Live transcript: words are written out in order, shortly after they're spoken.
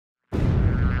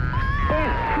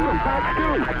Good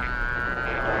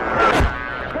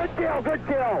kill, good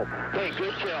kill. Hey,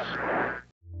 good kill.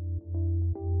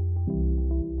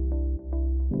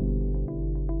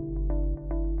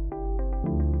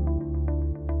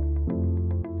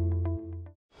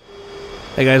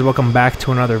 Hey guys, welcome back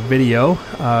to another video.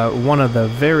 One of the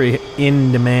very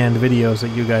in-demand videos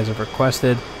that you guys have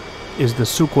requested is the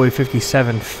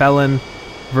Su-57 Felon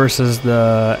versus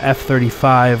the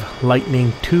F-35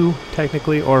 Lightning II,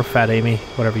 technically, or Fat Amy,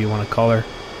 whatever you want to call her.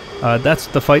 That's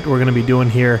the fight we're going to be doing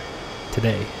here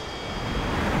today.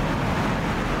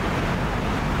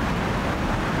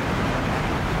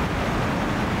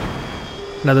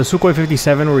 Now the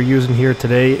Su-57 we're using here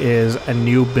today is a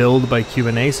new build by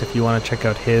Cuban Ace. If you want to check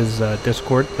out his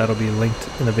Discord, that'll be linked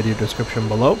in the video description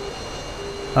below.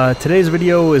 Today's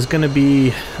video is going to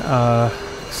be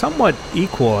somewhat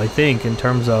equal, I think, in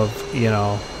terms of, you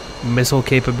know, missile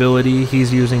capability.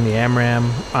 He's using the AMRAAM,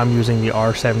 I'm using the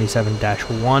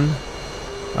R77-1.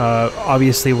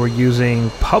 Obviously we're using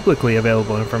publicly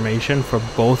available information for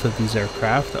both of these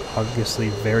aircraft, obviously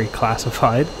very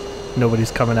classified.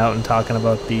 Nobody's coming out and talking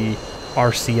about the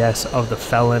RCS of the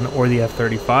Felon or the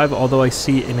F-35, although I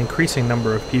see an increasing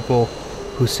number of people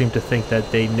who seem to think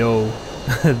that they know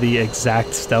the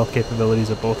exact stealth capabilities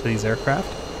of both of these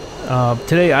aircraft.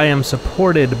 Today I am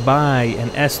supported by an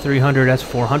S300,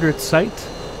 S400 site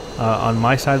on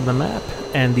my side of the map,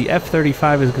 and the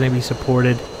F-35 is going to be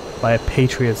supported by a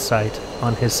Patriot site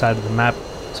on his side of the map,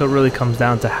 so it really comes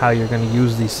down to how you're going to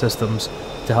use these systems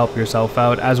to help yourself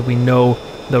out. As we know,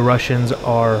 the Russians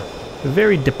are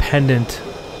very dependent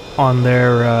on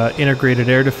their integrated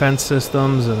air defense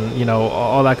systems and, you know,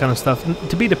 all that kind of stuff.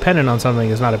 To be dependent on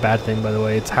something is not a bad thing, by the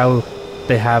way. It's how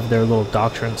they have their little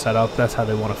doctrine set up. That's how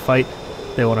they want to fight.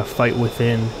 They want to fight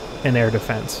within an air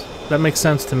defense. That makes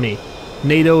sense to me.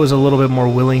 NATO is a little bit more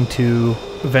willing to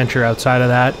venture outside of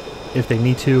that if they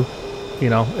need to. You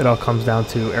know, it all comes down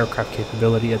to aircraft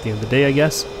capability at the end of the day, I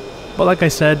guess. But like I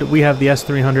said, we have the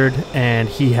S300 and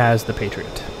he has the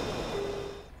Patriot.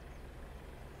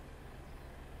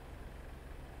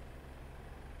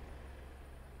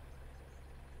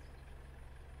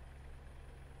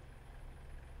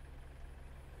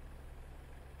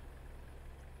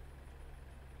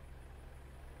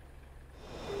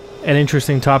 An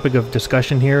interesting topic of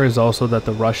discussion here is also that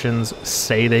the Russians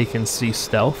say they can see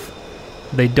stealth.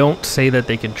 They don't say that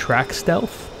they can track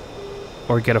stealth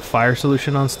or get a fire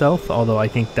solution on stealth, although I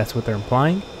think that's what they're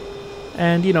implying.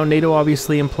 And, you know, NATO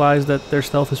obviously implies that their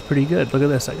stealth is pretty good. Look at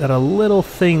this, I got a little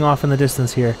thing off in the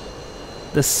distance here.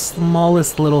 The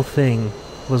smallest little thing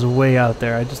was way out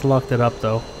there. I just locked it up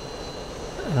though.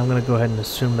 And I'm going to go ahead and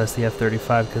assume that's the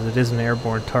F-35 because it is an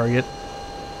airborne target.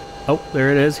 Oh, there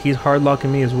it is. He's hard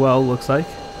locking me as well, looks like.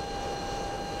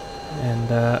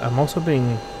 And I'm also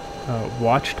being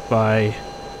watched by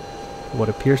what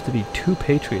appears to be 2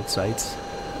 Patriot sites,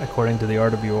 according to the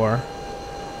RWR.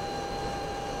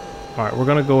 Alright, we're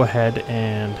going to go ahead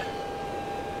and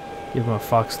give him a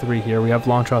Fox 3 here. We have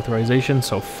launch authorization,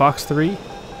 so Fox 3.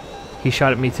 He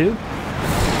shot at me too.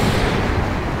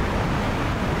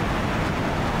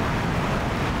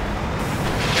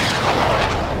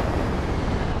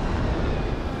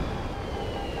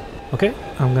 Okay,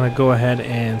 I'm going to go ahead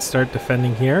and start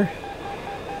defending here.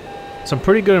 Some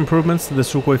pretty good improvements to the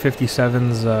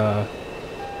Su-57's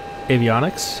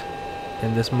avionics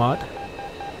in this mod.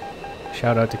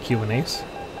 Shout out to Cuban Ace.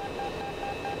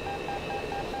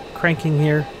 Cranking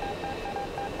here.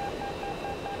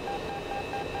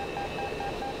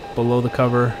 Below the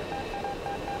cover.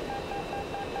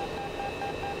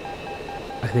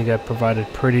 I think I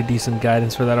provided pretty decent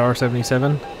guidance for that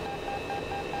R77.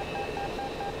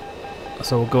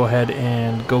 So we'll go ahead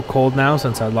and go cold now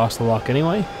since I lost the lock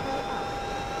anyway.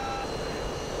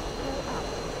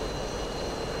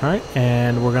 Alright,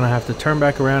 and we're going to have to turn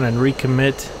back around and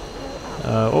recommit.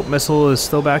 Oh, missile is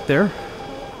still back there.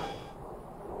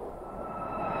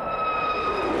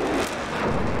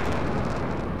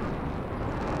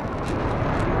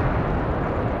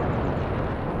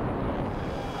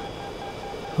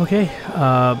 Okay,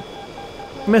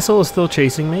 missile is still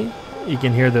chasing me. You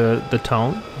can hear the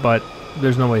tone, but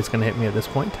there's no way it's going to hit me at this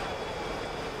point.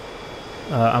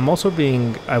 I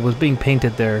was being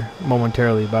painted there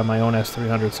momentarily by my own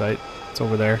S300 sight. It's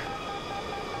over there.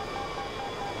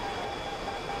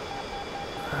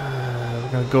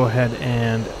 We're going to go ahead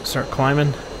and start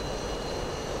climbing.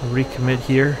 Recommit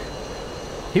here.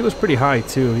 He was pretty high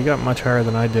too. He got much higher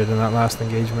than I did in that last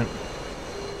engagement.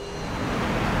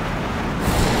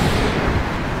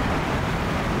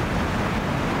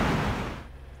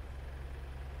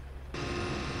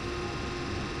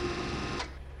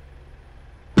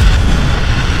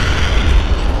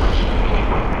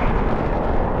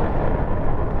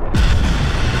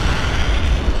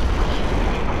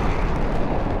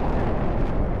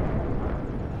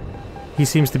 he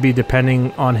seems to be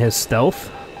depending on his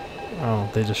stealth. Oh,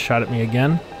 they just shot at me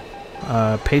again.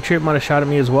 Patriot might have shot at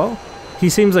me as well. He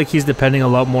seems like he's depending a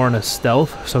lot more on his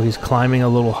stealth, so he's climbing a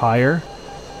little higher.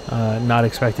 Not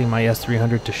expecting my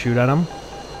S-300 to shoot at him.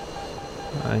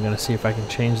 I'm going to see if I can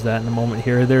change that in a moment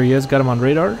here. There he is, got him on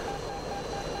radar.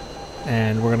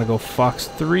 And we're going to go Fox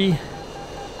 3,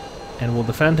 and we'll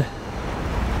defend.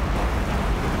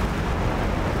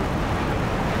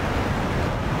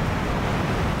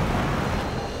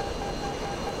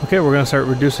 Okay, we're going to start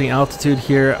reducing altitude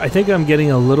here. I think I'm getting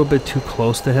a little bit too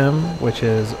close to him, which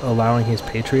is allowing his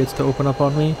Patriots to open up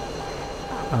on me.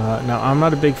 Now, I'm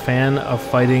not a big fan of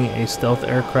fighting a stealth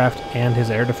aircraft and his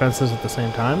air defenses at the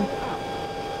same time.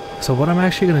 So what I'm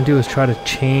actually going to do is try to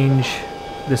change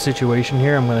the situation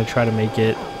here. I'm going to try to make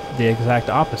it the exact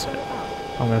opposite.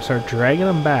 I'm going to start dragging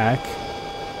him back,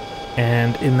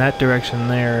 and in that direction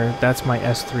there, that's my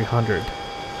S-300.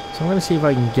 So I'm going to see if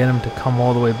I can get him to come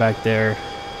all the way back there,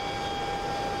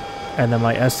 and then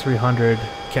my S-300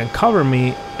 can cover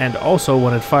me, and also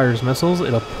when it fires missiles,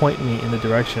 it'll point me in the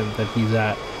direction that he's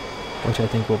at, which I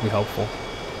think will be helpful.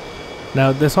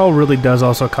 Now, this all really does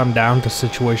also come down to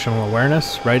situational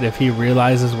awareness, right? If he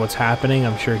realizes what's happening,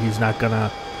 I'm sure he's not gonna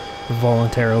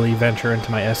voluntarily venture into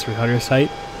my S-300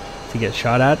 sight to get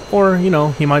shot at. Or, you know,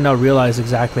 he might not realize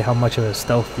exactly how much of a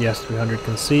stealth the S-300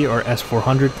 can see, or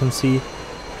S-400 can see.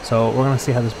 So we're gonna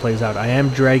see how this plays out. I am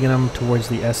dragging him towards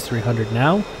the S-300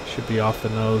 now. Should be off the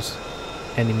nose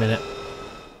any minute.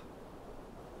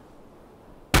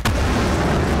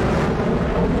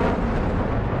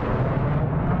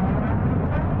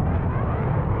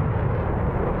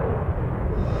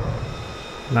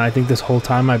 Now I think this whole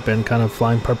time I've been kind of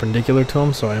flying perpendicular to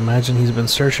him, so I imagine he's been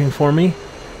searching for me.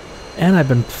 And I've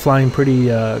been flying pretty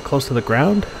close to the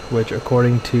ground, which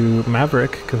according to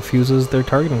Maverick confuses their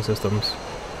targeting systems.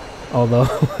 Although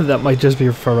that might just be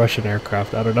for Russian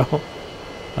aircraft, I don't know.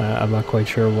 I'm not quite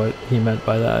sure what he meant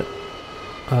by that.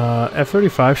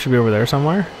 F-35 should be over there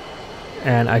somewhere.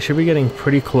 And I should be getting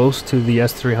pretty close to the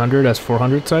S-300,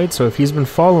 S-400 site, so if he's been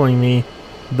following me,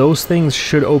 those things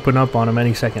should open up on him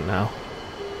any second now.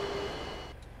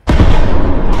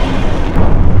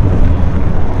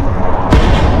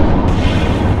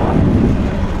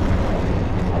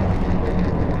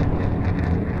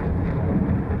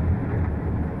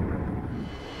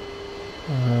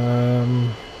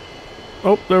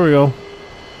 Oh, there we go.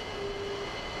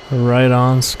 Right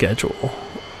on schedule.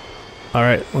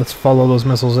 Alright, let's follow those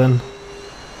missiles in.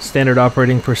 Standard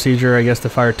operating procedure, I guess, to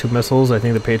fire 2 missiles. I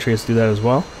think the Patriots do that as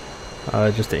well.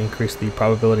 Just to increase the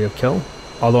probability of kill.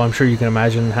 Although I'm sure you can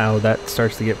imagine how that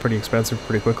starts to get pretty expensive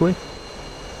pretty quickly.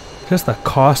 Just the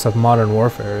cost of modern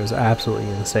warfare is absolutely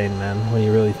insane, man, when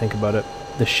you really think about it.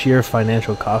 The sheer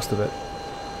financial cost of it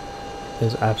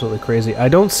is absolutely crazy. I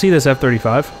don't see this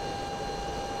F-35.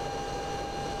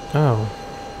 Oh,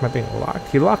 am I being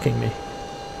locked? He's locking me.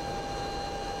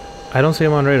 I don't see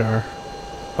him on radar.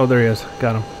 Oh, there he is.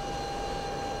 Got him.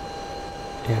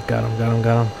 Yeah, got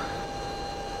him.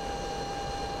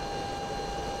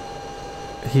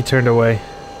 He turned away,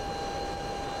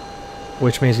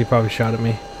 which means he probably shot at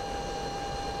me.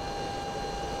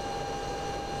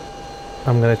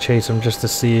 I'm gonna chase him just to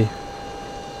see,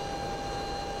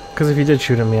 because if he did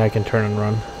shoot at me, I can turn and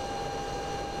run.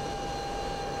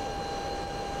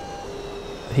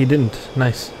 He didn't.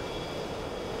 Nice.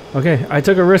 Okay, I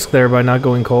took a risk there by not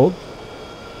going cold,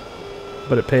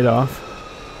 but it paid off.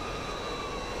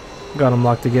 Got him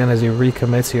locked again as he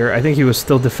recommits here. I think he was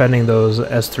still defending those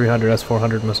S-300,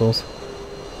 S-400 missiles.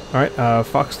 Alright,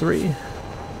 Fox 3.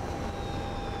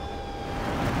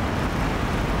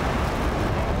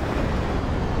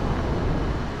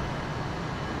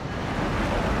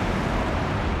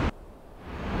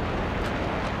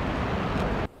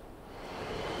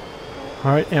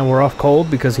 Alright, and we're off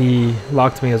cold because he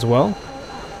locked me as well.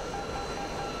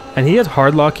 And he is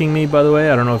hard locking me, by the way.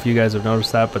 I don't know if you guys have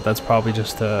noticed that, but that's probably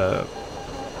just to,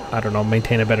 I don't know,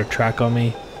 maintain a better track on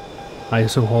me. I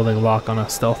assume holding lock on a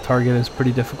stealth target is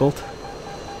pretty difficult.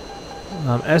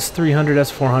 S-300,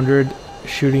 S-400,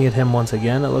 shooting at him once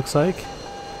again, it looks like.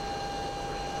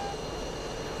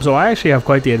 So I actually have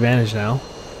quite the advantage now,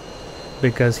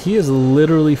 because he is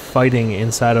literally fighting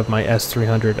inside of my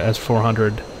S-300,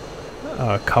 S-400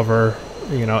 cover,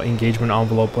 you know, engagement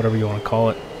envelope, whatever you want to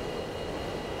call it.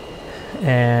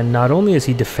 And not only is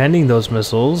he defending those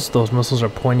missiles are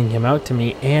pointing him out to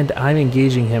me, and I'm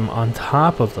engaging him on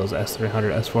top of those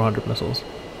S-300, S-400 missiles.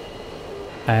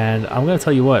 And I'm going to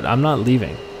tell you what, I'm not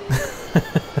leaving.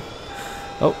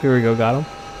 Oh, here we go, got him.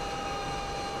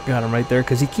 Got him right there,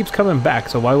 because he keeps coming back,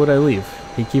 so why would I leave?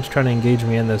 He keeps trying to engage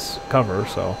me in this cover,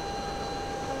 so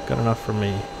Good enough for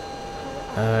me.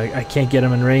 I can't get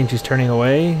him in range. He's turning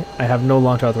away. I have no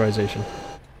launch authorization.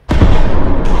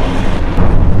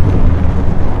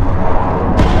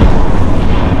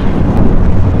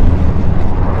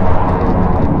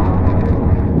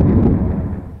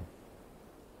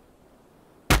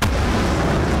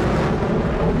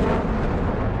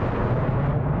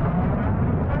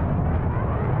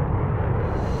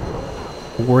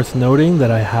 Worth noting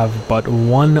that I have but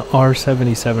one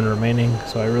R77 remaining,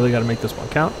 so I really got to make this one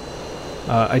count.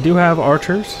 I do have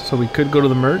archers, so we could go to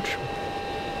the merge,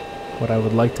 but I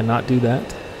would like to not do that.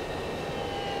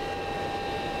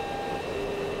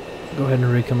 Go ahead and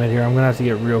recommit here. I'm gonna have to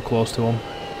get real close to him.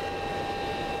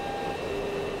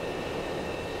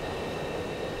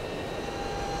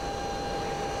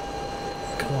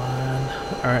 Come on.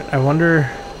 Alright, I wonder,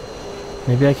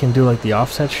 maybe I can do like the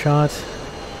offset shot.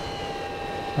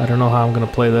 I don't know how I'm gonna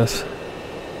play this,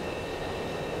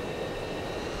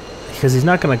 because he's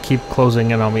not gonna keep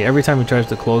closing in on me. Every time he tries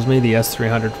to close me, the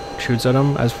S300 shoots at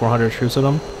him, S400 shoots at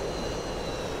him,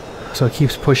 so it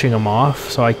keeps pushing him off,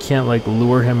 so I can't like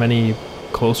lure him any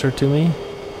closer to me.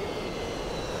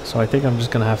 So I think I'm just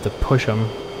gonna have to push him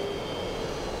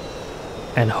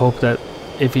and hope that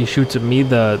if he shoots at me,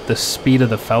 the speed of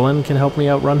the Felon can help me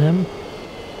outrun him.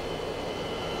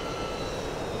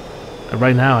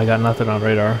 Right now I got nothing on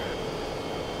radar,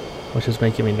 which is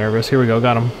making me nervous. Here we go,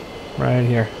 got him right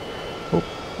here. Oh,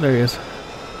 there he is.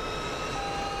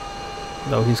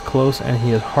 Though he's close and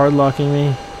he is hard locking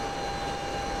me.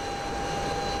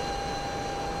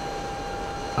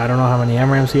 I don't know how many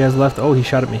AMRAMs he has left. Oh, he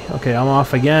shot at me. Okay, I'm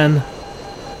off again.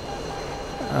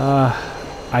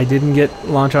 I didn't get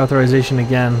launch authorization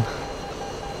again.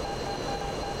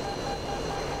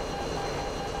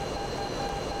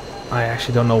 I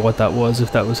actually don't know what that was,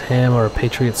 if that was him or a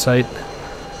Patriot sight,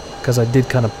 because I did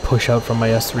kind of push out from my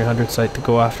S300 sight to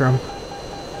go after him.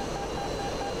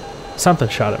 Something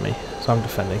shot at me, so I'm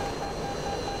defending.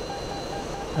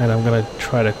 And I'm going to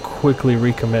try to quickly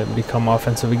recommit and become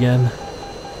offensive again.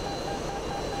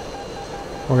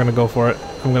 We're going to go for it.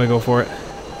 I'm going to go for it.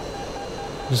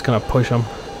 I'm just going to push him.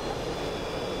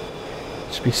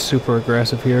 Just be super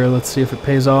aggressive here. Let's see if it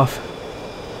pays off.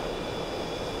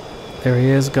 There he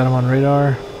is, got him on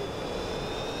radar.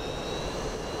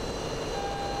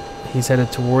 He's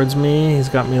headed towards me, he's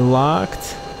got me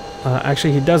locked.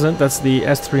 Actually he doesn't, that's the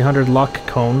S300 lock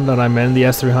cone that I'm in. The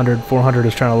S300 400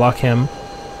 is trying to lock him.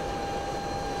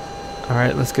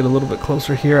 Alright, let's get a little bit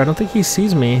closer here. I don't think he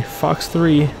sees me. Fox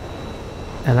 3.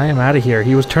 And I am out of here.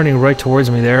 He was turning right towards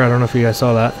me there, I don't know if you guys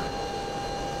saw that.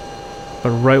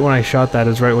 But right when I shot that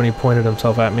is right when he pointed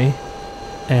himself at me.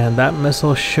 And that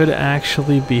missile should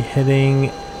actually be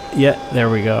hitting... Yeah, there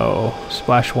we go.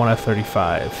 Splash 1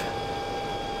 F-35.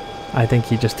 I think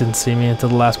he just didn't see me until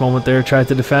the last moment there. Tried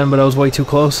to defend, but I was way too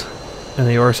close. And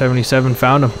the AORUS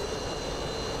found him.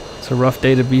 It's a rough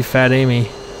day to be Fat Amy.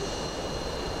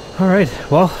 Alright,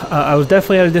 well, I was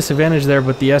definitely at a disadvantage there,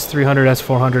 but the S300,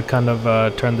 S400 kind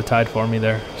of turned the tide for me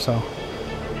there. So,